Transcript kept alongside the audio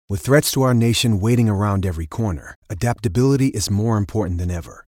With threats to our nation waiting around every corner, adaptability is more important than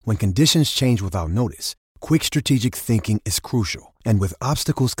ever. When conditions change without notice, quick strategic thinking is crucial. And with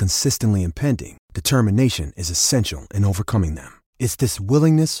obstacles consistently impending, determination is essential in overcoming them. It's this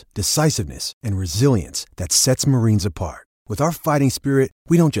willingness, decisiveness, and resilience that sets Marines apart. With our fighting spirit,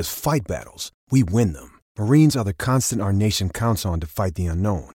 we don't just fight battles, we win them. Marines are the constant our nation counts on to fight the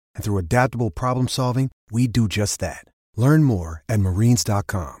unknown. And through adaptable problem solving, we do just that. Learn more at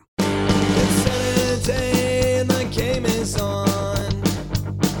marines.com. It's Saturday and the game is on.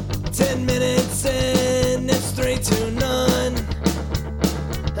 10 minutes in, it's 3-2.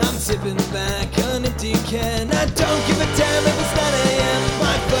 I'm sipping back on empty can. I don't give a damn if it's 9 a.m.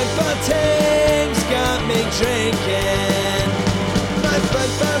 My football team's got me drinking. My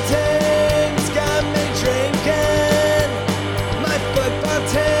football team's got me drinking. My football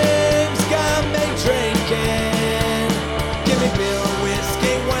team's got me drinking. Give me beer or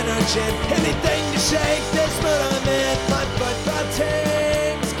whiskey, wine or gin, anything to shake this mood I'm in. My football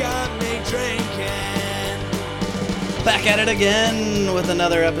team's got me drinking. Back at it again with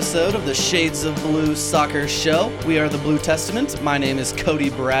another episode of the Shades of Blue Soccer Show. We are the Blue Testament. My name is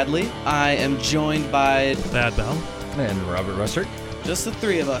Cody Bradley. I am joined by Thad Bell and Robert Russert. Just the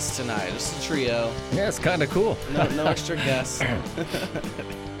three of us tonight, just a trio. Yeah, it's kind of cool. No extra guests.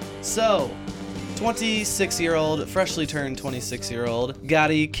 So, 26-year-old, freshly turned 26-year-old,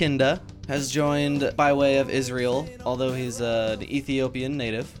 Gadi Kinda has joined by way of Israel, although he's an Ethiopian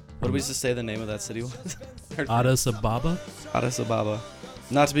native. What did we just say the name of that city was? Addis Ababa. Addis Ababa.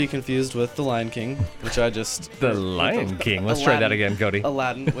 Not to be confused with The Lion King, which I just... The Lion King. Let's try that again, Cody.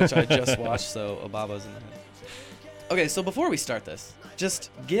 Aladdin, which I just watched, so Ababa's in the head. Okay, so before we start this, just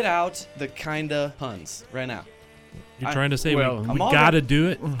get out the kinda puns right now. You're trying to say we I'm gotta do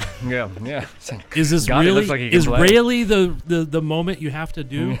it? Yeah. Is this God, really? Like is really the moment you have to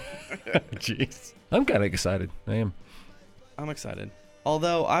do? Jeez. I'm kind of excited. I am. I'm excited.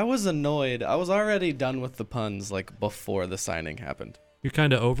 Although I was annoyed. I was already done with the puns like before the signing happened. You're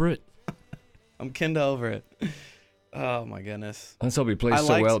kind of over it? I'm kinda over it. Oh my goodness. Let's hope he plays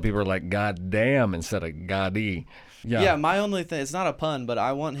so well people are like, God damn, instead of Gadi. Yeah, my only thing, it's not a pun, but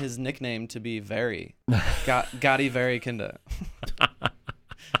I want his nickname to be Very. Gadi Very Kinda.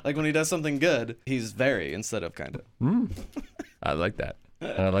 Like when he does something good, he's Very instead of Kinda. I like that.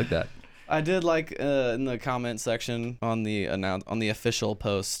 I like that. I did like in the comment section on the official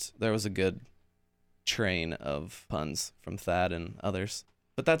post, there was a good train of puns from Thad and others.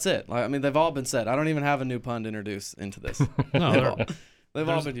 But that's it. I mean, they've all been said. I don't even have a new pun to introduce into this. No, they've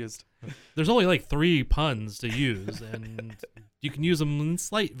all been used. There's only like 3 puns to use, and you can use them in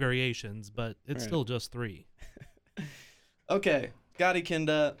slight variations, but it's still just 3. Okay, Gadi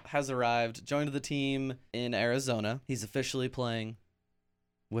Kinda has arrived, joined the team in Arizona. He's officially playing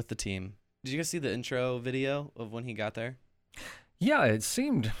with the team. Did you guys see the intro video of when he got there? Yeah, it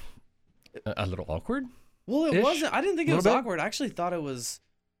seemed a little awkward. Well, it wasn't. I didn't think it was bit? awkward. I actually thought it was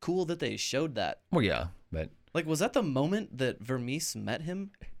cool that they showed that. Well, yeah, but... Like, was that the moment that Vermees met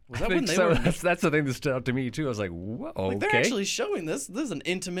him? Was I that when think they so. were... That's the thing that stood out to me, too. I was like, whoa, Like, they're okay. actually showing this. This is an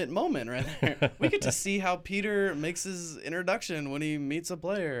intimate moment right there. We get to see how Peter makes his introduction when he meets a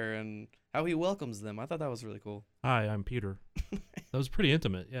player and how he welcomes them. I thought that was really cool. Hi, I'm Peter. That was pretty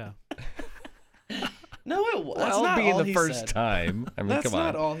intimate, yeah. No, that's Well, not being all the he first said. time. I mean, That's come on.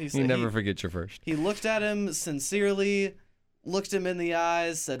 not all he said. You never forget your first. He looked at him sincerely, looked him in the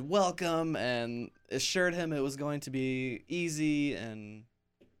eyes, said welcome, and assured him it was going to be easy and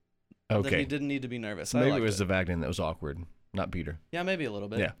that he didn't need to be nervous. Maybe it was the Vagnin that was awkward, not Peter. Yeah, maybe a little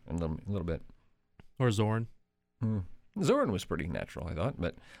bit. Yeah, a little bit. Or Zorn. Zoran was pretty natural, I thought,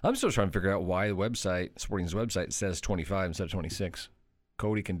 but I'm still trying to figure out why the website, Sporting's website, says 25 instead of 26.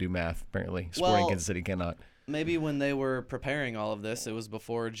 Cody can do math, apparently. Sporting Kansas City cannot. Maybe when they were preparing all of this, it was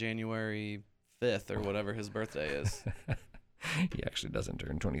before January 5th or whatever his birthday is. He actually doesn't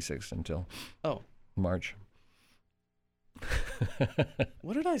turn 26 until March.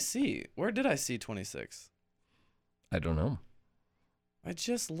 What did I see? Where did I see 26? I don't know. I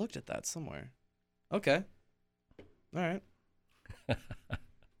just looked at that somewhere. Okay. All right.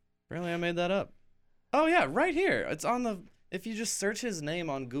 Apparently I made that up. Oh, yeah, right here. It's on the... If you just search his name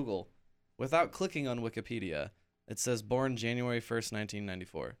on Google without clicking on Wikipedia, it says born January 1st,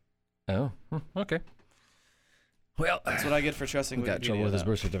 1994. Oh, okay. Well, that's what I get for trusting Wikipedia. Got trouble with his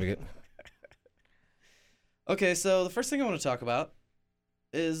birth certificate. Okay, so the first thing I want to talk about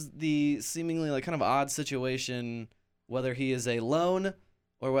is the seemingly like kind of odd situation, whether he is a loan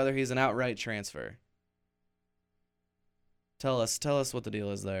or whether he's an outright transfer. Tell us what the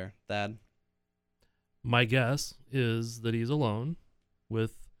deal is there, Thad. My guess is that he's alone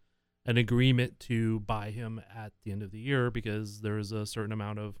with an agreement to buy him at the end of the year because there is a certain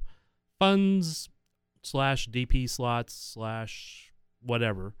amount of funds / DP slots /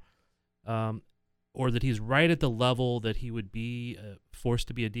 whatever, or that he's right at the level that he would be forced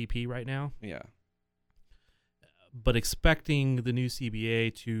to be a DP right now. Yeah. But expecting the new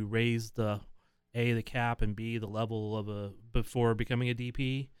CBA to raise the cap and B, the level of before becoming a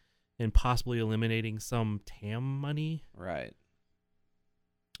DP, and possibly eliminating some TAM money. Right.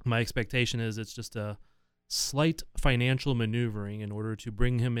 My expectation is it's just a slight financial maneuvering in order to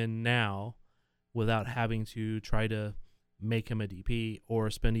bring him in now without having to try to make him a DP or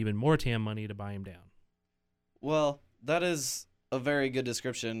spend even more TAM money to buy him down. Well, that is a very good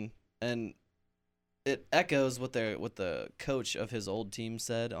description, and it echoes what the coach of his old team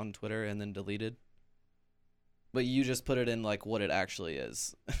said on Twitter and then deleted. But you just put it in like what it actually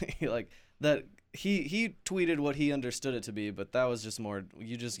is. Like that he tweeted what he understood it to be, but that was just more,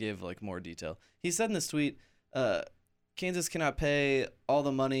 you just gave like more detail. He said in this tweet, Kansas cannot pay all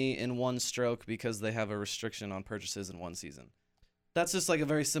the money in one stroke because they have a restriction on purchases in one season. That's just like a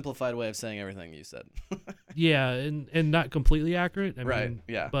very simplified way of saying everything you said. Yeah, and not completely accurate. I Right, mean,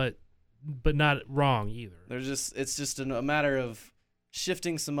 yeah. But not it's just a matter of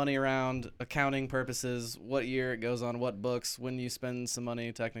shifting some money around, accounting purposes, what year it goes on what books, when you spend some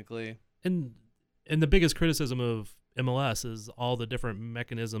money technically. And the biggest criticism of MLS is all the different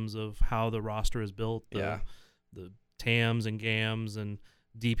mechanisms of how the roster is built. The TAMs and GAMs and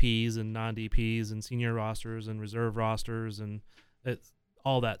DPs and non-DPs and senior rosters and reserve rosters and it's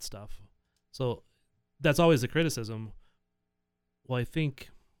all that stuff. So that's always the criticism. Well, I think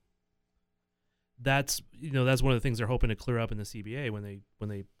that's one of the things they're hoping to clear up in the CBA when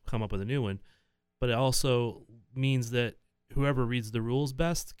they come up with a new one. But it also means that whoever reads the rules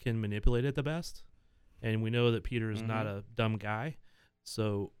best can manipulate it the best. And we know that Peter is not a dumb guy.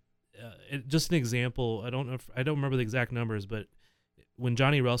 So just an example, I don't remember the exact numbers, but when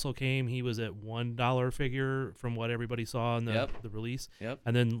Johnny Russell came, he was at $1 figure from what everybody saw in the release. Yep.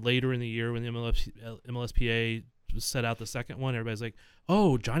 And then later in the year when the MLSPA set out the second one, everybody's like,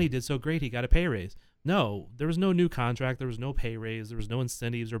 oh, Johnny did so great, he got a pay raise. No, there was no new contract, there was no pay raise, there was no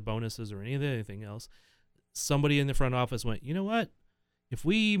incentives or bonuses or anything else. Somebody in the front office went, you know what? If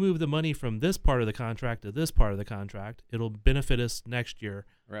we move the money from this part of the contract to this part of the contract, it'll benefit us next year.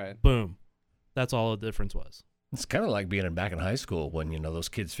 Right. Boom. That's all the difference was. It's kind of like being back in high school when, those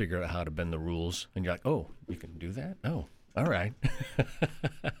kids figure out how to bend the rules, and you're like, oh, you can do that? Oh, all right.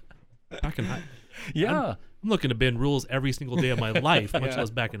 Back in high Yeah. I'm looking to bend rules every single day of my life, much less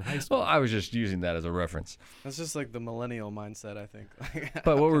back in high school. Well, I was just using that as a reference. That's just like the millennial mindset, I think.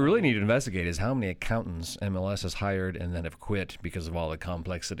 But what we really need to investigate is how many accountants MLS has hired and then have quit because of all the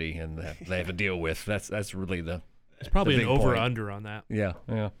complexity and that they have to deal with. That's really it's probably the an big point. over-under on that. Yeah.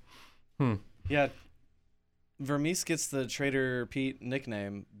 Yeah. Vermees gets the Trader Pete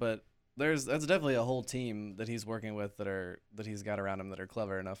nickname, but that's definitely a whole team that he's working with that he's got around him that are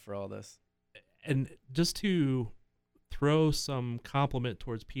clever enough for all this. And just to throw some compliment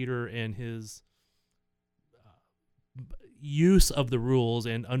towards Peter and his use of the rules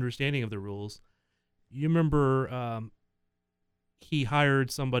and understanding of the rules, you remember he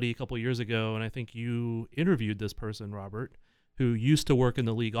hired somebody a couple years ago, and I think you interviewed this person, Robert, who used to work in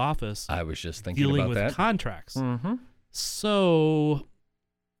the league office. I was just thinking dealing about with that. Contracts. Mm-hmm. So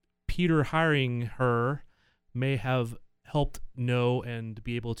Peter hiring her may have helped know and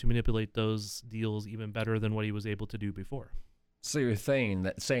be able to manipulate those deals even better than what he was able to do before. So you're saying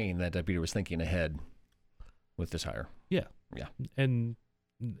that Peter was thinking ahead with this hire. Yeah. Yeah. And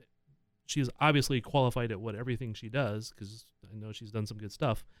she's obviously qualified at everything she does, because I know she's done some good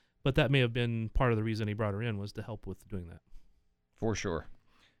stuff, but that may have been part of the reason he brought her in, was to help with doing that. For sure.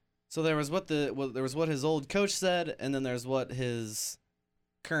 So there was what his old coach said, and then there's what his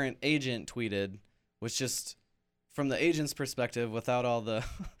current agent tweeted, which just from the agent's perspective, without all the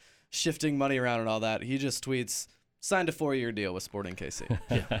shifting money around and all that, he just tweets, signed a 4-year deal with Sporting KC.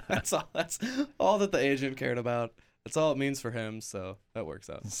 Yeah. That's all that the agent cared about. That's all it means for him, so that works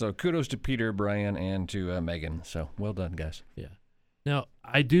out. So kudos to Peter, Brian, and to Megan. So well done, guys. Yeah. Now,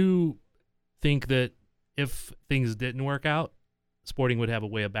 I do think that if things didn't work out, Sporting would have a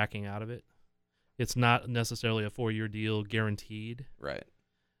way of backing out of it. It's not necessarily a 4-year deal guaranteed. Right.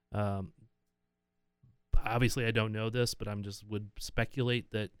 Obviously, I don't know this, but would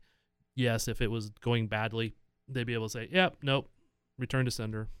speculate that, yes, if it was going badly, they'd be able to say, yep, nope, return to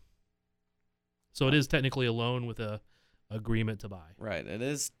sender. So it is technically a loan with a agreement to buy. Right. It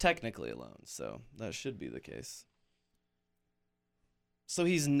is technically a loan, so that should be the case. So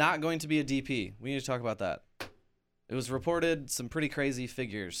he's not going to be a DP. We need to talk about that. It was reported some pretty crazy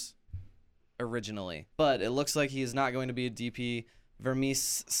figures originally, but it looks like he is not going to be a DP.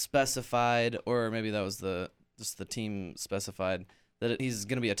 Vermees specified, or maybe that was just the team specified, that he's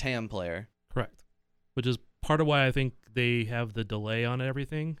going to be a TAM player. Correct. Which is part of why I think they have the delay on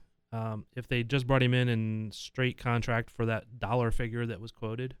everything. If they just brought him in straight contract for that dollar figure that was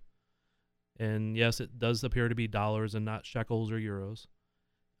quoted, and yes, it does appear to be dollars and not shekels or euros,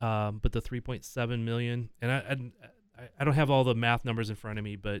 but the 3.7 million, and I don't have all the math numbers in front of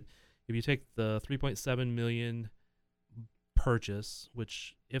me, but if you take the 3.7 million purchase,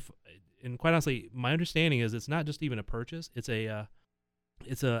 which and quite honestly, my understanding is it's not just even a purchase, it's a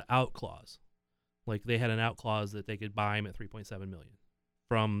out clause. Like they had an out clause that they could buy him at 3.7 million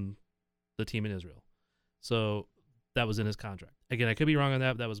from the team in Israel. So that was in his contract. Again, I could be wrong on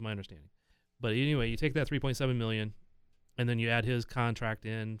that, but that was my understanding. But anyway, you take that 3.7 million and then you add his contract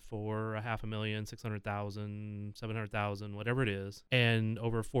in for $500,000, 600,000, 700,000, whatever it is, and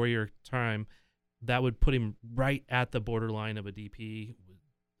over a 4-year time, that would put him right at the borderline of a DP.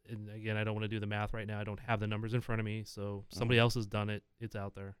 And again, I don't want to do the math right now. I don't have the numbers in front of me, so somebody else has done it. It's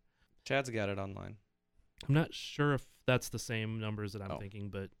out there. Chad's got it online. I'm not sure if that's the same numbers that I'm thinking,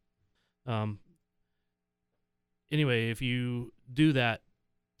 but anyway, if you do that,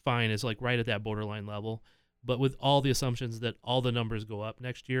 fine. It's like right at that borderline level. But with all the assumptions that all the numbers go up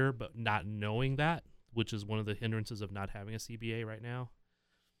next year, but not knowing that, which is one of the hindrances of not having a CBA right now,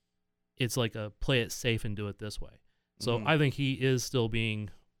 it's like a play it safe and do it this way. So I think he is still being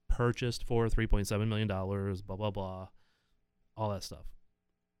purchased for $3.7 million, blah, blah, blah, all that stuff.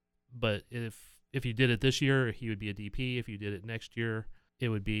 But if you did it this year, he would be a DP. If you did it next year, it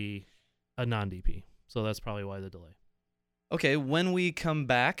would be a non-DP. So that's probably why the delay. Okay, when we come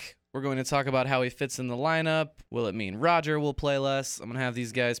back, we're going to talk about how he fits in the lineup. Will it mean Roger will play less? I'm going to have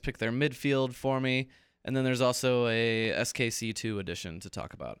these guys pick their midfield for me. And then there's also a SKC2 edition to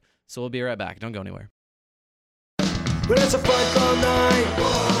talk about. So we'll be right back. Don't go anywhere. But it's a football night.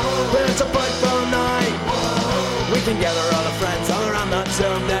 But it's a football night. We can gather all our friends all around the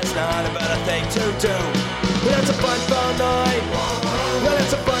tomb. That's not a better thing to do. But it's a football night. But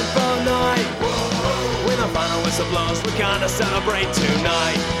it's a football night. When the final whistle blows, we're gonna celebrate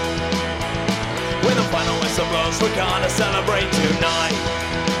tonight. When the final whistle blows, we're gonna celebrate tonight.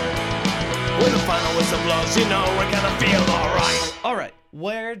 When the final whistle blows, you know we're gonna feel alright. Alright,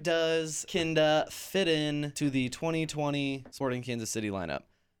 where does Kinda fit in to the 2020 Sporting Kansas City lineup?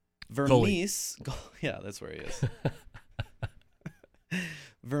 Vermees, yeah, that's where he is.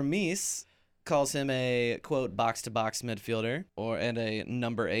 Vermees calls him a, quote, box-to-box midfielder and a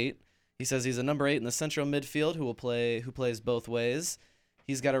number 8. He says he's a number 8 in the central midfield who plays both ways.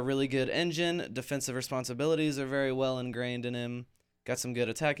 He's got a really good engine. Defensive responsibilities are very well ingrained in him. Got some good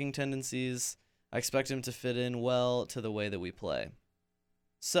attacking tendencies. I expect him to fit in well to the way that we play.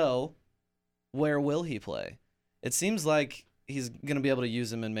 So, where will he play? It seems like he's going to be able to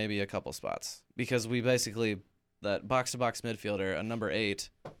use him in maybe a couple spots because we basically, that box-to-box midfielder, a number 8,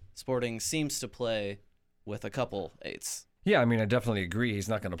 Sporting seems to play with a couple 8s. Yeah, I mean, I definitely agree. He's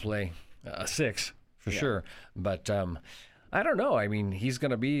not going to play a 6 for sure. But I don't know. I mean, he's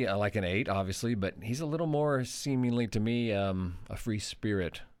going to be like an 8, obviously, but he's a little more seemingly to me a free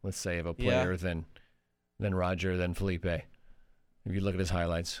spirit, let's say, of a player than Roger, than Felipe. If you look at his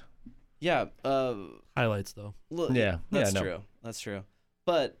highlights. Yeah. Highlights, though. That's true. That's true.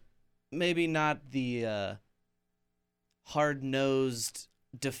 But maybe not the hard-nosed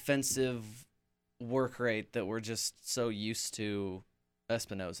defensive work rate that we're just so used to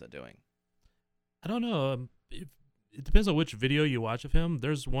Espinoza doing. I don't know. It depends on which video you watch of him.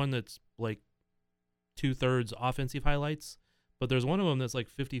 There's one that's like 2/3 offensive highlights, but there's one of them that's like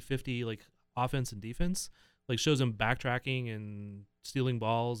 50-50 like offense and defense. Like shows him backtracking and stealing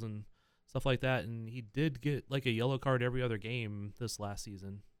balls and stuff like that. And he did get like a yellow card every other game this last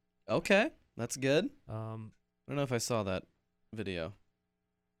season. Okay, that's good. I don't know if I saw that video.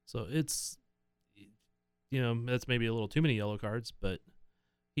 So it's, that's maybe a little too many yellow cards, but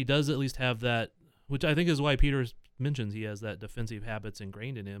he does at least have that, which I think is why Peter mentions he has that defensive habits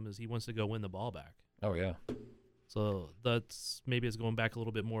ingrained in him, is he wants to go win the ball back. Oh, yeah. So that's maybe it's going back a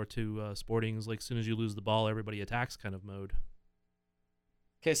little bit more to Sporting's, like, as soon as you lose the ball, everybody attacks kind of mode.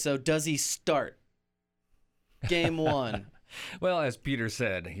 Okay, so does he start game 1? Well, as Peter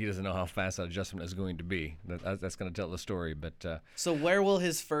said, he doesn't know how fast that adjustment is going to be. That's going to tell the story. But so where will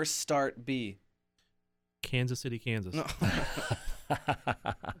his first start be? Kansas City, Kansas. No.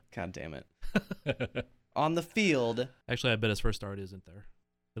 God damn it. On the field. Actually, I bet his first start isn't there.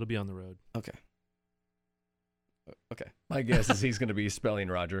 It'll be on the road. Okay. My guess is he's going to be spelling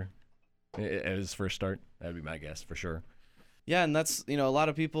Roger at his first start. That would be my guess for sure. Yeah, and that's, a lot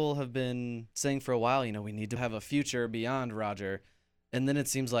of people have been saying for a while, we need to have a future beyond Roger. And then it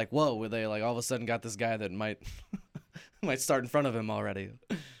seems like, whoa, were they like all of a sudden got this guy that might might start in front of him already?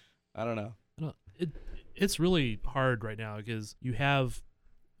 I don't know. It's really hard right now because you have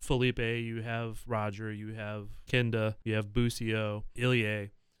Felipe, you have Roger, you have Kenda, you have Busio, Ilya.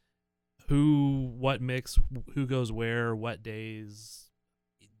 What mix, who goes where, what days.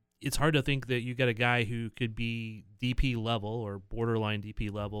 It's hard to think that you got a guy who could be DP level or borderline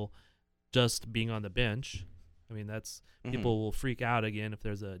DP level just being on the bench. I mean, that's people will freak out again if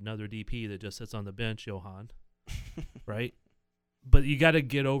there's another DP that just sits on the bench, Johan, right? But you got to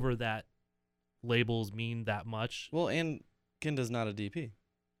get over that labels mean that much. Well, and Kenda's not a DP.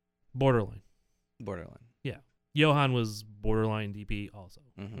 Borderline. Yeah. Johan was borderline DP also.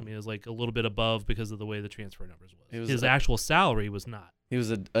 I mean, it was like a little bit above because of the way the transfer numbers was. His actual salary was not. He was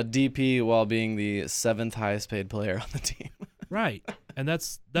a DP while being the 7th highest paid player on the team. Right. And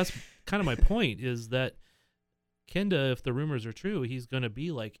that's kind of my point is that Kenda, if the rumors are true, he's going to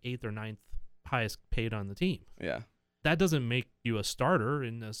be like 8th or 9th highest paid on the team. Yeah. That doesn't make you a starter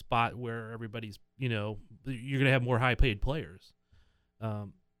in a spot where everybody's, you're going to have more high paid players.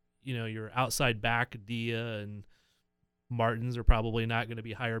 Your outside back, Dia and Martins are probably not going to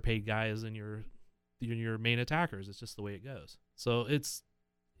be higher paid guys than your main attackers. It's just the way it goes. So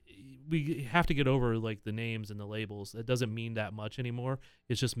we have to get over like the names and the labels. It doesn't mean that much anymore.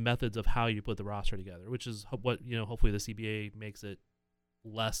 It's just methods of how you put the roster together, which is what, hopefully the CBA makes it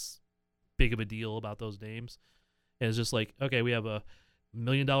less big of a deal about those names. And it's just like, okay, we have a $1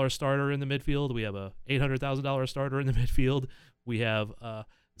 million starter in the midfield. We have a $800,000 starter in the midfield. We have a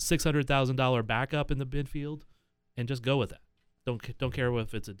 $600,000 backup in the midfield, and just go with that. Don't care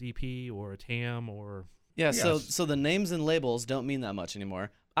if it's a DP or a TAM or So the names and labels don't mean that much anymore.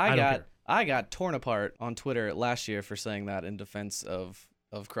 I got torn apart on Twitter last year for saying that in defense of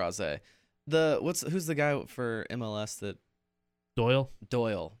Krause. Who's the guy for MLS that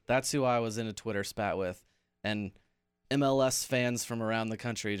Doyle. That's who I was in a Twitter spat with, and MLS fans from around the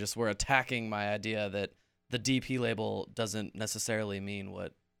country just were attacking my idea that the DP label doesn't necessarily mean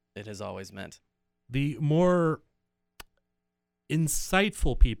what it has always meant. The more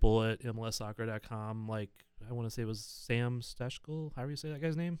insightful people at MLSsoccer.com, like I want to say it was Sam Steshkel. How do you say that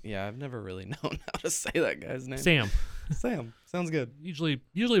guy's name? Yeah, I've never really known how to say that guy's name. Sam. Sounds good. Usually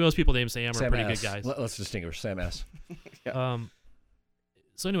most people named Sam are pretty S. good guys. Let's distinguish Sam S. Yeah.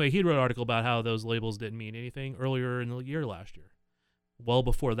 So anyway, he wrote an article about how those labels didn't mean anything earlier in the year last year, well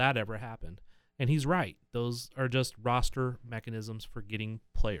before that ever happened. And he's right. Those are just roster mechanisms for getting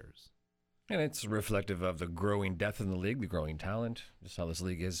players. And it's reflective of the growing depth in the league, the growing talent, just how this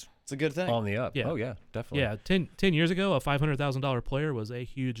league is. It's a good thing. On the up. Yeah. Oh, yeah, definitely. Yeah, 10 years ago, a $500,000 player was a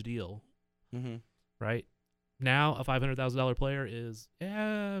huge deal, right? Now, a $500,000 player is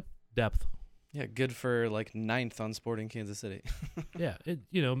depth. Yeah, good for like 9th on Sporting Kansas City. Yeah,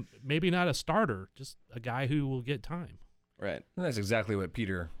 maybe not a starter, just a guy who will get time. Right. And that's exactly what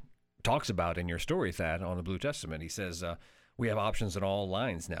Peter talks about in your story, Thad, on the Blue Testament. He says, we have options at all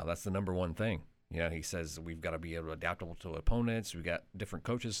lines now. That's the number one thing. He says we've got to be able to adaptable to opponents. We've got different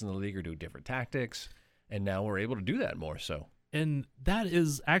coaches in the league who do different tactics, and now we're able to do that more so. And that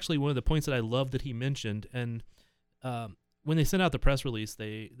is actually one of the points that I love that he mentioned. And when they sent out the press release,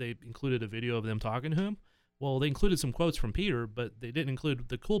 they included a video of them talking to him. Well, they included some quotes from Peter, but they didn't include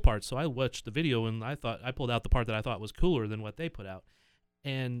the cool parts. So I watched the video, and I pulled out the part that I thought was cooler than what they put out.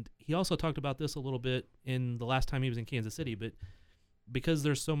 And he also talked about this a little bit in the last time he was in Kansas City, but because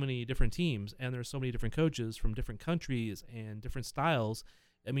there's so many different teams and there's so many different coaches from different countries and different styles,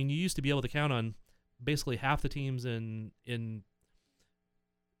 I mean, you used to be able to count on basically half the teams in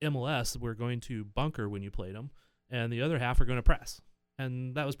MLS were going to bunker when you played them, and the other half are going to press.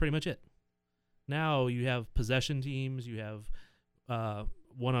 And that was pretty much it. Now you have possession teams, you have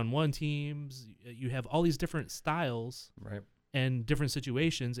one-on-one teams, you have all these different styles. Right. And different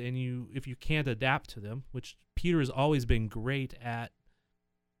situations, and if you can't adapt to them, which Peter has always been great at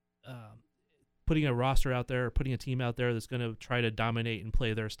putting a roster out there, putting a team out there that's going to try to dominate and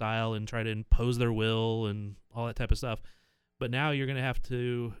play their style and try to impose their will and all that type of stuff. But now you're going to have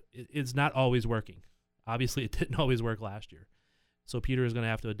to it's not always working. Obviously, it didn't always work last year. So Peter is going to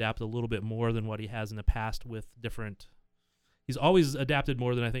have to adapt a little bit more than what he has in the past with different He's always adapted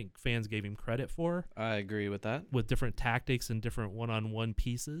more than I think fans gave him credit for. I agree with that. With different tactics and different one-on-one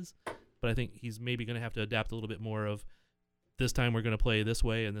pieces. But I think he's maybe going to have to adapt a little bit more of this time we're going to play this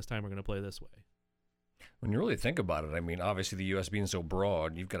way and this time we're going to play this way. When you really think about it, I mean, obviously the U.S. being so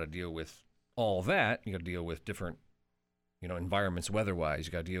broad, you've got to deal with all that. You got to deal with different, environments weather-wise.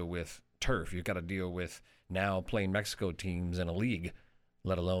 You got to deal with turf. You've got to deal with now playing Mexico teams in a league,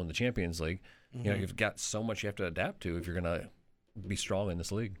 let alone the Champions League. Mm-hmm. You know, you've got so much you have to adapt to if you're going to be strong in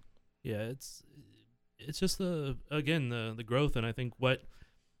this league. Yeah, it's just the growth, and I think what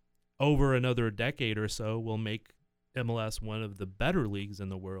over another decade or so will make MLS one of the better leagues in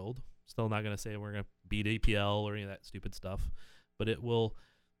the world. Still not going to say we're going to beat APL or any of that stupid stuff, but it will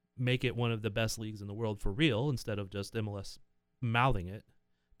make it one of the best leagues in the world for real instead of just MLS mouthing it.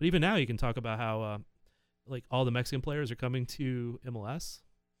 But even now you can talk about how like all the Mexican players are coming to MLS.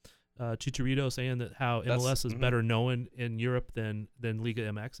 Chicharito saying that how MLS is better known in Europe than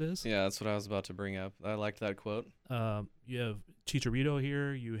Liga MX is. Yeah, that's what I was about to bring up. I liked that quote. You have Chicharito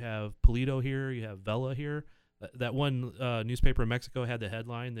here, you have Polito here, you have Vela here. That one newspaper in Mexico had the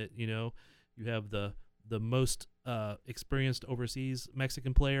headline that, you know, you have the most experienced overseas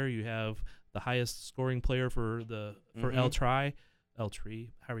Mexican player, you have the highest scoring player for El Tri,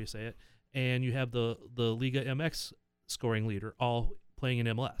 however you say it, and you have the Liga MX scoring leader, all playing in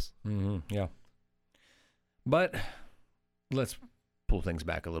MLS. Mm-hmm, yeah. But let's pull things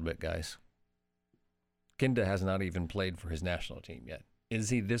back a little bit, guys. Kinda has not even played for his national team yet.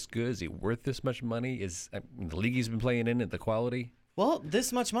 Is he this good? Is he worth this much money? Is the league he's been playing in at the quality? Well,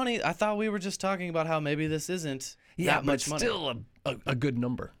 this much money, I thought we were just talking about how maybe this isn't that much money. Still a good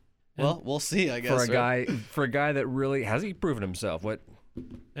number. Well, we'll see, I guess. For a guy that really has he proven himself.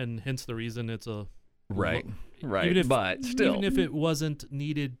 And hence the reason it's a right. But still, even if it wasn't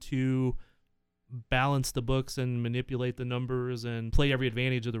needed to balance the books and manipulate the numbers and play every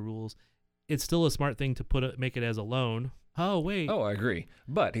advantage of the rules, it's still a smart thing to make it as a loan. Oh, wait. Oh, I agree.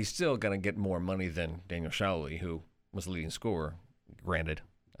 But he's still going to get more money than Daniel Schaeuele, who was the leading scorer, granted,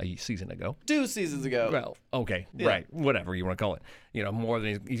 a season ago. 2 seasons ago. Well, okay, yeah. Right, whatever you want to call it. You know, more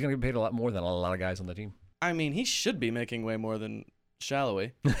than he's going to get paid a lot more than a lot of guys on the team. I mean, he should be making way more than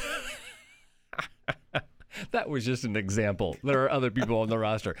Schaeuele. That was just an example. There are other people on the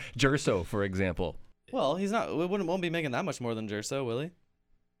roster. Gerso, for example. Well, he's not. Won't be making that much more than Gerso, will he?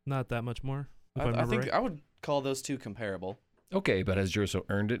 Not that much more. I think I would call those two comparable. Okay, but has Gerso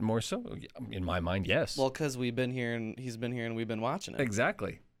earned it more so? In my mind, yes. Well, because we've been here and he's been here and we've been watching it.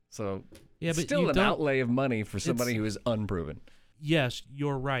 Exactly. So, yeah, but still an outlay of money for somebody who is unproven. Yes,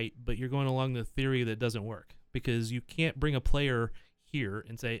 you're right, but you're going along the theory that doesn't work because you can't bring a player here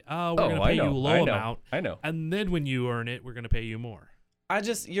and say, "Oh, we're going to pay you a low amount." I know. And then when you earn it, we're going to pay you more.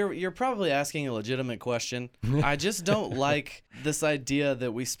 You're probably asking a legitimate question. I just don't like this idea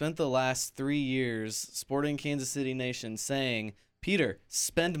that we spent the last 3 years Sporting Kansas City Nation saying, "Peter,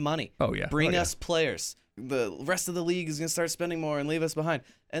 spend money. Oh yeah. Bring us players. The rest of the league is going to start spending more and leave us behind."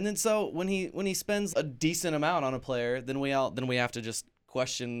 And then so when he spends a decent amount on a player, then we have to just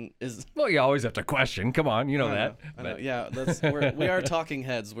question is. Well, you always have to question. Come on, you know that. I know. Yeah, we are talking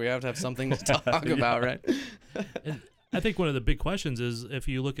heads. We have to have something to talk about, right? And I think one of the big questions is if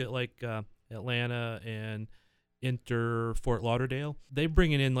you look at like Atlanta and Inter Fort Lauderdale, they're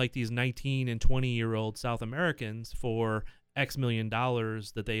bringing in like these 19 and 20-year-old South Americans for X million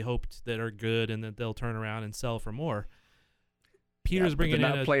dollars that they hoped that are good and that they'll turn around and sell for more. Peter's bringing in.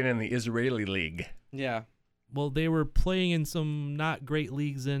 They're not playing in the Israeli league. Yeah. Well, they were playing in some not great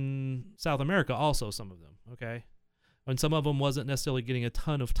leagues in South America also, some of them, okay? And some of them wasn't necessarily getting a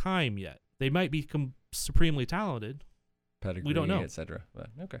ton of time yet. They might be supremely talented. Pedigree, we don't know, etc.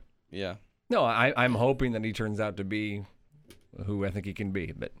 Okay. Yeah. No, I'm hoping that he turns out to be who I think he can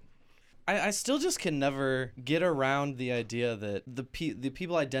be, but I still just can never get around the idea that the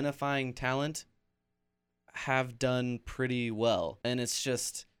people identifying talent have done pretty well, and it's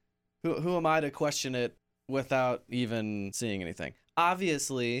just who am I to question it without even seeing anything?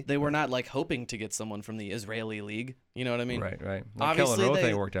 Obviously, they were not like hoping to get someone from the Israeli league. You know what I mean? Right. Like Obviously, Kellen Rowe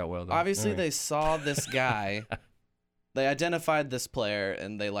thing worked out well. Though. Obviously, they saw this guy. They identified this player,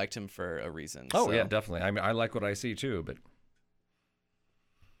 and they liked him for a reason. Oh, so. yeah, definitely. I mean, I like what I see, too,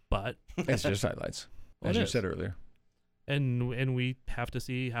 but it's just highlights, as you said earlier. And we have to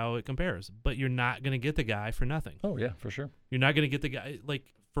see how it compares. But you're not going to get the guy for nothing. Oh, yeah, for sure. You're not going to get the guy, like,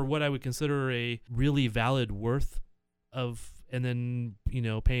 for what I would consider a really valid worth of, and then,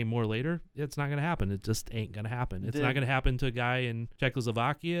 paying more later. It's not going to happen. It just ain't going to happen. It's not going to happen to a guy in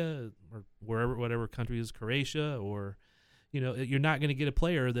Czechoslovakia or whatever country is, Croatia, or, you're not going to get a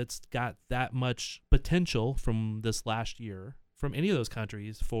player that's got that much potential from this last year from any of those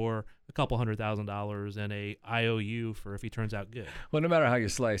countries for a couple $100,000 and a IOU for if he turns out good. Well, no matter how you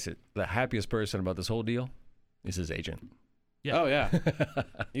slice it, the happiest person about this whole deal is his agent. Yeah. Oh, yeah.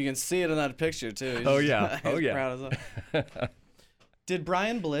 You can see it in that picture, too. He's proud as well. Did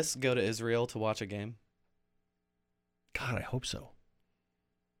Brian Bliss go to Israel to watch a game? God, I hope so.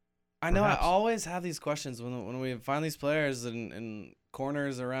 I know. I Perhaps. always have these questions when we find these players in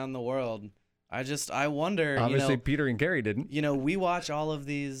corners around the world. I wonder. Obviously, Peter and Gary didn't. We watch all of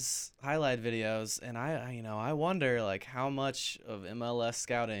these highlight videos, and I wonder like how much of MLS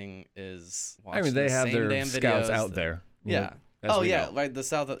scouting is. I mean, they the have same their damn scouts videos out that- there. Yeah. as we know. Right. The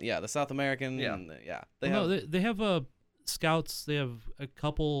South American. Yeah. They have scouts. They have a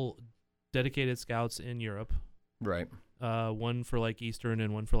couple dedicated scouts in Europe. Right. One for like Eastern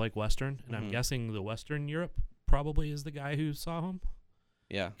and one for like Western. And I'm Mhm. guessing the Western Europe probably is the guy who saw him,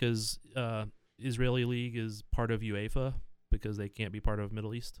 Yeah. because Israeli League is part of UEFA because they can't be part of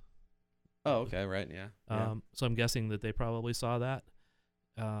Middle East. Oh, okay. Right. Yeah. So I'm guessing that they probably saw that.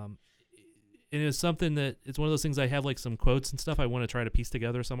 And it's something that it's one of those things I have like some quotes and stuff. I want to try to piece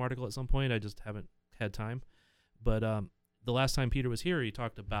together some article at some point. I just haven't had time. But the last time Peter was here, he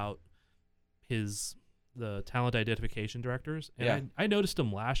talked about the talent identification directors. And Yeah. I noticed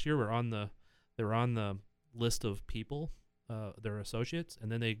them last year. They were on the list of people, their associates, and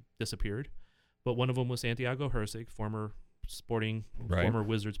then they disappeared. But one of them was Santiago Hersig, former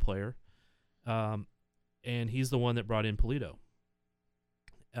Wizards player. And he's the one that brought in Polito.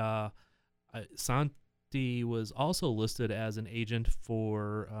 Santi was also listed as an agent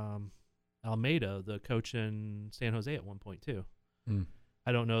for Almeida, the coach in San Jose at one point too. Mm.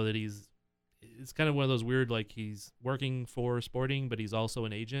 I don't know that it's kind of one of those weird, like he's working for Sporting, but he's also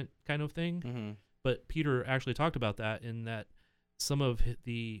an agent kind of thing. Mm-hmm. But Peter actually talked about that in that some of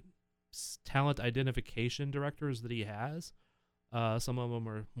the talent identification directors that he has, some of them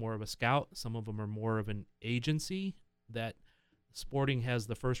are more of a scout, some of them are more of an agency that Sporting has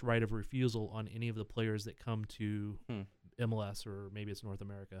the first right of refusal on any of the players that come to MLS, or maybe it's North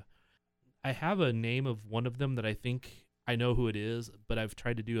America. I have a name of one of them that I think I know who it is, but I've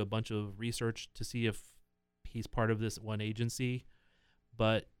tried to do a bunch of research to see if he's part of this one agency.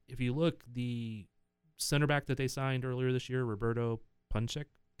 But if you look, the center back that they signed earlier this year, Roberto Puncic.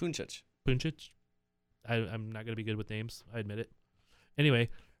 I'm not going to be good with names, I admit it. Anyway,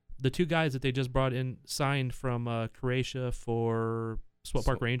 the two guys that they just brought in, signed from Croatia for Swope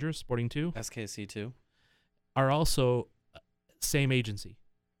Park Rangers, Sporting 2, SKC2, are also same agency.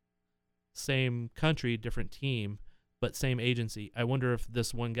 Same country, different team, but same agency. I wonder if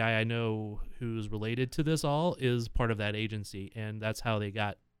this one guy I know who's related to this all is part of that agency, and that's how they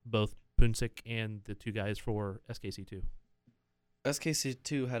got both Puncic and the two guys for SKC2.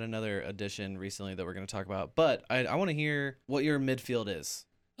 SKC2 had another addition recently that we're going to talk about, but I want to hear what your midfield is.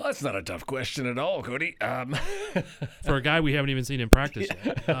 Well, that's not a tough question at all, Cody. For a guy we haven't even seen in practice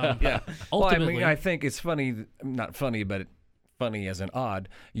yet. Yeah. Well, I Ultimately, mean, I think it's funny, not funny, but funny as in odd.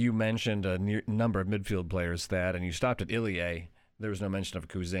 You mentioned a number of midfield players, Thad, and you stopped at Ilie. There was no mention of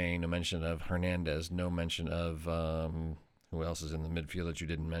Cousin, no mention of Hernandez, no mention of who else is in the midfield that you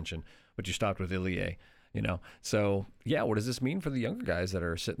didn't mention, but you stopped with Ilie. So yeah, what does this mean for the younger guys that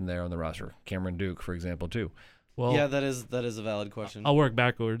are sitting there on the roster? Cameron Duke, for example, too. well, Yeah, that is a valid question. I'll work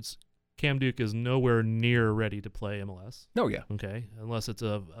backwards. Cam Duke is nowhere near ready to play MLS. Oh yeah, Okay, unless it's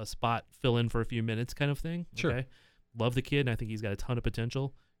a spot fill in for a few minutes kind of thing. Sure. Okay, love the kid, and I think he's got a ton of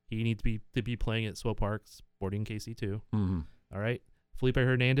potential. He needs to be playing at Swope Park, Sporting KC2. mm-hmm. All right, Felipe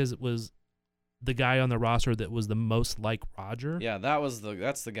Hernandez was the guy on the roster that was the most like Roger. Yeah, that's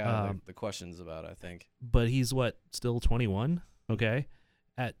the guy the question's about, I think. But he's still 21. Okay,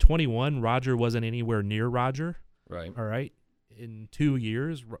 at 21, Roger wasn't anywhere near Roger. Right. All right, in 2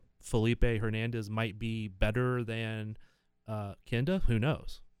 years, Felipe Hernandez might be better than Kinda. Who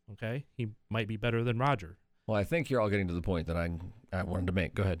knows? Okay, he might be better than Roger. Well, I think you're all getting to the point that I wanted to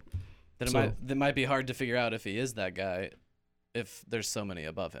make. Go ahead. That might be hard to figure out if he is that guy, if there's so many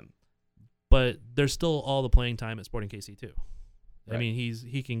above him. But there's still all the playing time at Sporting KC2. I Right. mean,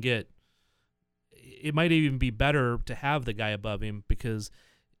 he can get. It might even be better to have the guy above him, because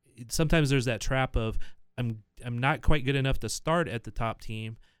sometimes there's that trap of I'm not quite good enough to start at the top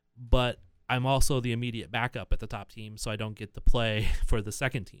team, but I'm also the immediate backup at the top team, so I don't get to play for the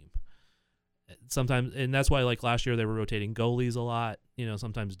second team. Sometimes, and that's why like last year they were rotating goalies a lot.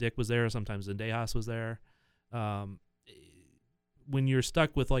 Sometimes Dick was there, sometimes Zendejas was there. When you're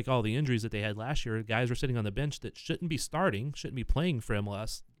stuck with like all the injuries that they had last year, guys were sitting on the bench that shouldn't be starting, shouldn't be playing for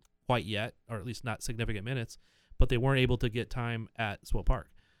MLS quite yet, or at least not significant minutes, but they weren't able to get time at Swope Park,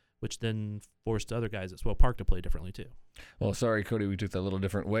 which then forced other guys at Swope Park to play differently too. Well, sorry, Cody, we took that a little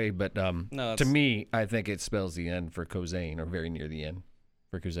different way, but No, to me, I think it spells the end for Cousin, or very near the end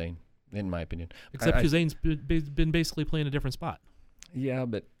for Cousin, in my opinion. Except I- Cousin's been basically playing a different spot. Yeah,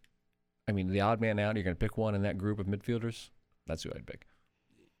 but I mean, the odd man out, you're going to pick one in that group of midfielders? That's who I'd pick.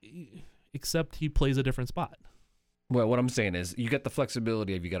 Except he plays a different spot. Well, what I'm saying is you got the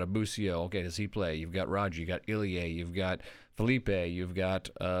flexibility of you got a Busio. Okay, does he play? You've got Roger. You got Ilie. You've got Felipe. You've got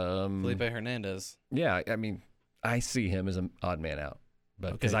Felipe Hernandez. Yeah, I mean, I see him as an odd man out.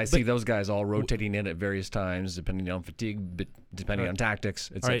 Because Okay, I see those guys all rotating in at various times, depending on fatigue, depending on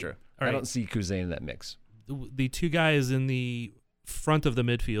tactics, etc. All right. I don't see Cousin in that mix. The two guys in the front of the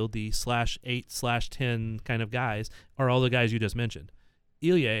midfield, the /8/10 kind of guys, are all the guys you just mentioned.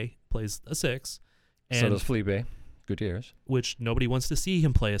 Ilie plays a 6, So and does Felipe Gutierrez. which nobody wants to see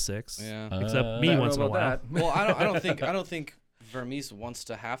him play a 6, Yeah. except me I don't once in know a while. about that. Well, I don't think Vermees wants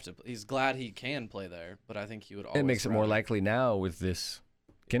to have to. He's glad he can play there, but I think he would always. It makes it more rather- likely now with this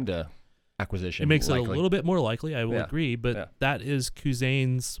Kinda acquisition. It makes it likely. a little bit more likely, I will Yeah. agree, but Yeah. that is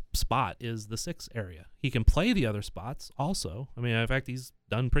Cousin's spot, is the 6 area. He can play the other spots also. I mean, in fact, he's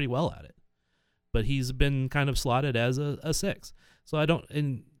done pretty well at it. But he's been kind of slotted as a 6. So I don't,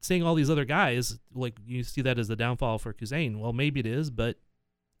 and seeing all these other guys, like you see that as the downfall for Cousin. Well, maybe it is, but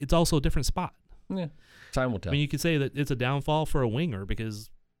it's also a different spot. Yeah, time will I tell. mean, you could say that it's a downfall for a winger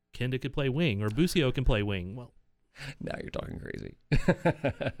because Kinda could play wing or Busio can play wing. Well, Now you're talking crazy.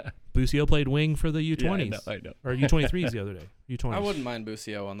 Busio played wing for the U20s. I know. Or U23s the other day. U20s. I wouldn't mind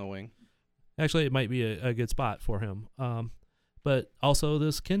Busio on the wing. Actually, it might be a good spot for him. But also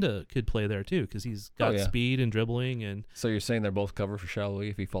this Kinda could play there too because he's got yeah. speed and dribbling and So you're saying they're both cover for Shallowy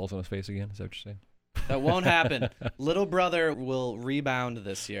if he falls on his face again? Is that what you're saying? That won't happen. Little brother will rebound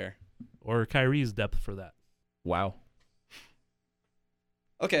this year. or Kyrie's depth for that. Wow.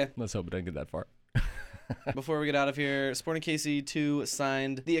 Okay, Let's hope it doesn't get that far. before we get out of here, Sporting KC 2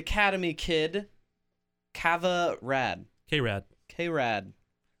 signed the Academy kid, Kava Rad. K-Rad. K-Rad.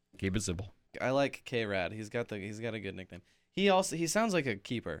 Keep it simple. I like K-Rad. He's got a good nickname. He sounds like a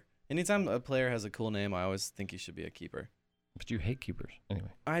keeper. Anytime a player has a cool name, I always think he should be a keeper. But you hate keepers. Anyway.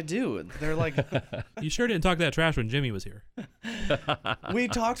 I do. They're like You sure didn't talk that trash when Jimmy was here. we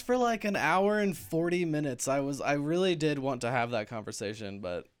talked for like an hour and 40 minutes. I really did want to have that conversation,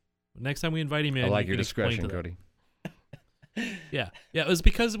 but Next time we invite him in, I like you your can explain discretion, to them. Cody. Yeah. It was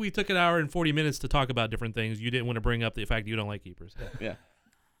because we took an hour and 40 minutes to talk about different things. You didn't want to bring up the fact you don't like keepers. yeah.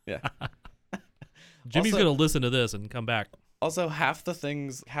 Jimmy's Also- going to listen to this and come back. Also, half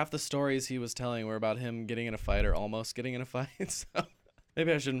the stories he was telling were about him getting in a fight or almost getting in a fight. So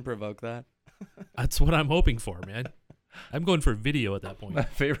maybe I shouldn't provoke that. That's what I'm hoping for, man. I'm going for video at that point. My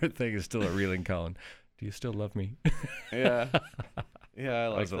favorite thing is still a reeling Colin. Do you still love me? Yeah. Yeah, I That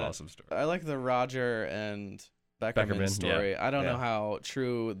like was an that. awesome story. I like the Roger and Beckerman Beckerman, story. yeah. I don't know Yeah. how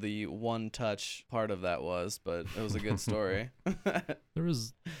true the one touch part of that was, but it was a good story. There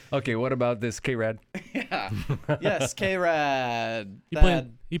was Okay, what about this K-Rad? Yeah. Yes, K-Rad.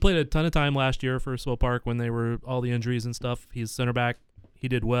 he played a ton of time last year for Swope Park when they were all the injuries and stuff. He's center back. He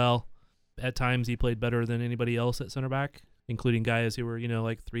did well. At times he played better than anybody else at center back, including guys who were,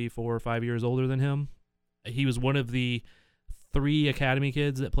 like 3, 4, or 5 years older than him. He was one of the 3 academy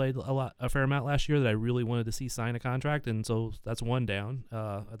kids that played a fair amount last year that I really wanted to see sign a contract, and so that's one down.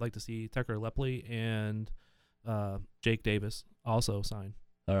 I'd like to see Tucker Lepley and Jake Davis also sign.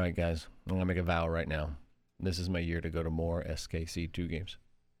 All right, guys. I'm going to make a vow right now. This is my year to go to more SKC2 games.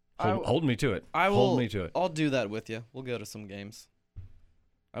 Hold me to it. I will. Hold me to it. I'll do that with you. We'll go to some games.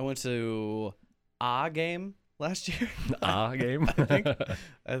 I went to a game last year. Game?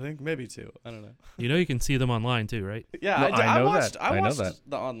 I think maybe 2. I don't know. You can see them online too, right? Yeah, No, I I know watched. that. I I know watched that.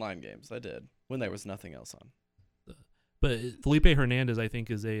 the online games. I did when there was nothing else on. But Felipe Hernandez, I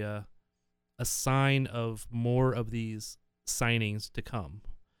think, is a sign of more of these signings to come.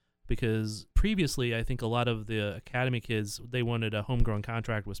 Because previously, I think a lot of the academy kids, they wanted a homegrown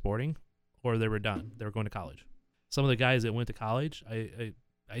contract with Sporting, or they were done. They were going to college. Some of the guys that went to college,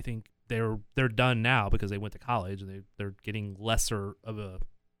 I think they're done now because they went to college and they're getting lesser of a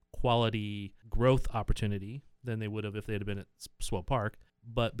quality growth opportunity than they would have if they had been at Swope Park.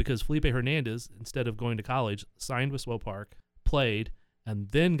 But because Felipe Hernandez, instead of going to college, signed with Swope Park, played, and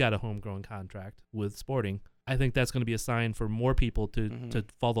then got a homegrown contract with Sporting, I think that's going to be a sign for more people to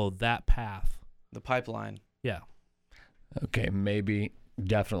follow that path. The pipeline. Yeah. Okay, maybe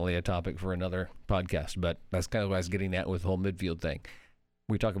definitely a topic for another podcast, but that's kind of what I was getting at with the whole midfield thing.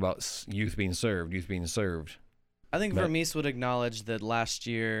 We talk about youth being served. I think But- Vermees would acknowledge that last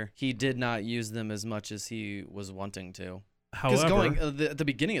year he did not use them as much as he was wanting to. Because However, at the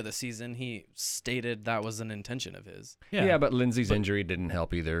beginning of the season, he stated that was an intention of his. Yeah, but Lindsay's injury didn't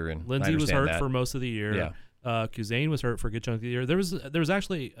help either. And Lindsay I was understand hurt that. for most of the year. Yeah. Cousin was hurt for a good chunk of the year. There was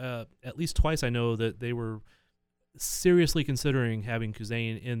actually at least twice I know that they were seriously considering having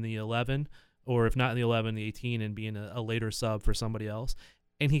Cousin in the 11, or if not in the 11, the 18, and being a later sub for somebody else.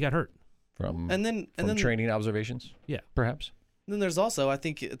 And he got hurt. from and then training observations. Yeah. Perhaps. Then there's also, I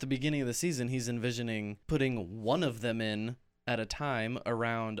think at the beginning of the season, he's envisioning putting one of them in at a time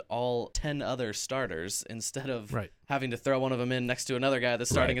around all 10 other starters instead of Right. having to throw one of them in next to another guy that's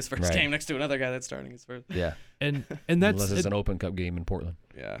starting Right, his first right. game next to another guy that's starting his first. Yeah. And that's Unless it's an Open Cup game in Portland.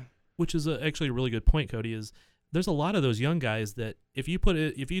 Yeah. which is actually a really good point, Cody. Is there's a lot of those young guys that if you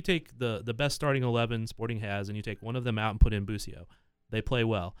take the best starting 11 Sporting has and you take one of them out and put in Busio, they play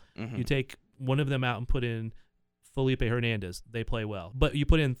well. Mhm. You take one of them out and put in Felipe Hernandez, they play well. But you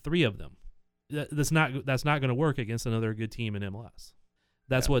put in three of them, that's not going to work against another good team in MLS.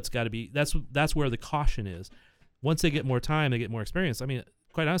 That's what's got to be. That's where the caution is. Once they get more time, they get more experience. I mean,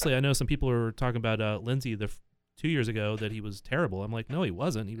 quite honestly, I know some people are talking about Lindsay 2 years ago that he was terrible. I'm like, no, he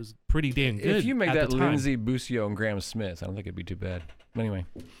wasn't. He was pretty damn good. If you make at that the time. Lindsay, Busio, and Graham Smith, I don't think it'd be too bad. Anyway.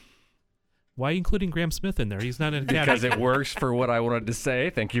 Why are you including Graham Smith in there? He's not in Because it works for what I wanted to say.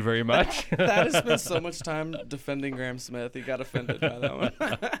 Thank you very much. That has spent so much time defending Graham Smith. He got offended by that one.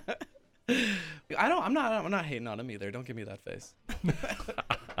 I'm not hating on him either. Don't give me that face.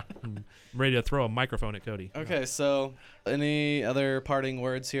 I'm ready to throw a microphone at Cody. Okay, so any other parting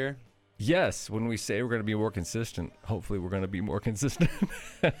words here? Yes, when we say we're going to be more consistent, hopefully we're going to be more consistent.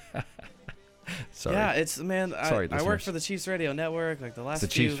 Sorry. Yeah, it's man. I work listeners. for the Chiefs Radio Network. Like the last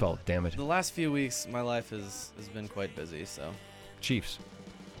It's the few, Chiefs' fault, damn it. The last few weeks, my life has been quite busy. So Chiefs.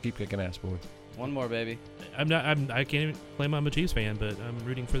 Keep kicking ass, boys. one more, baby. I can't even claim I'm a Chiefs fan, but I'm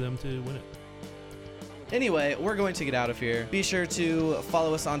rooting for them to win it. Anyway, we're going to get out of here. Be sure to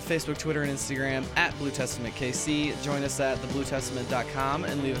follow us on Facebook, Twitter, and Instagram at Blue Testament KC. Join us at thebluetestament.com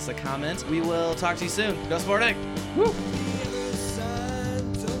and leave us a comment. We will talk to you soon. Go Sporting! Woo! Don't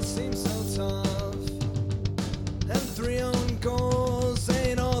seem so tough. And 3 own goals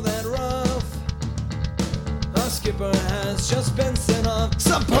ain't all that rough. Our skipper has just been sent off.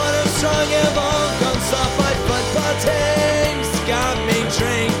 Supporters strong have all gone soft. My football team's got me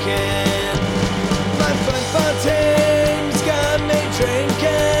drinking. My football team's got me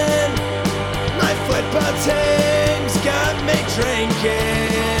drinking. My football team's got me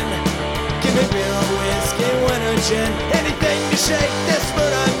drinking. Give me beer or whiskey, wine or gin, anything to shake this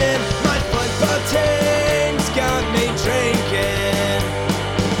mood I'm in. My football team's got me drinking.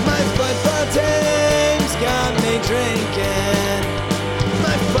 My football team's got me drinking.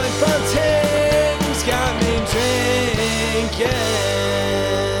 My football team's got me drinking.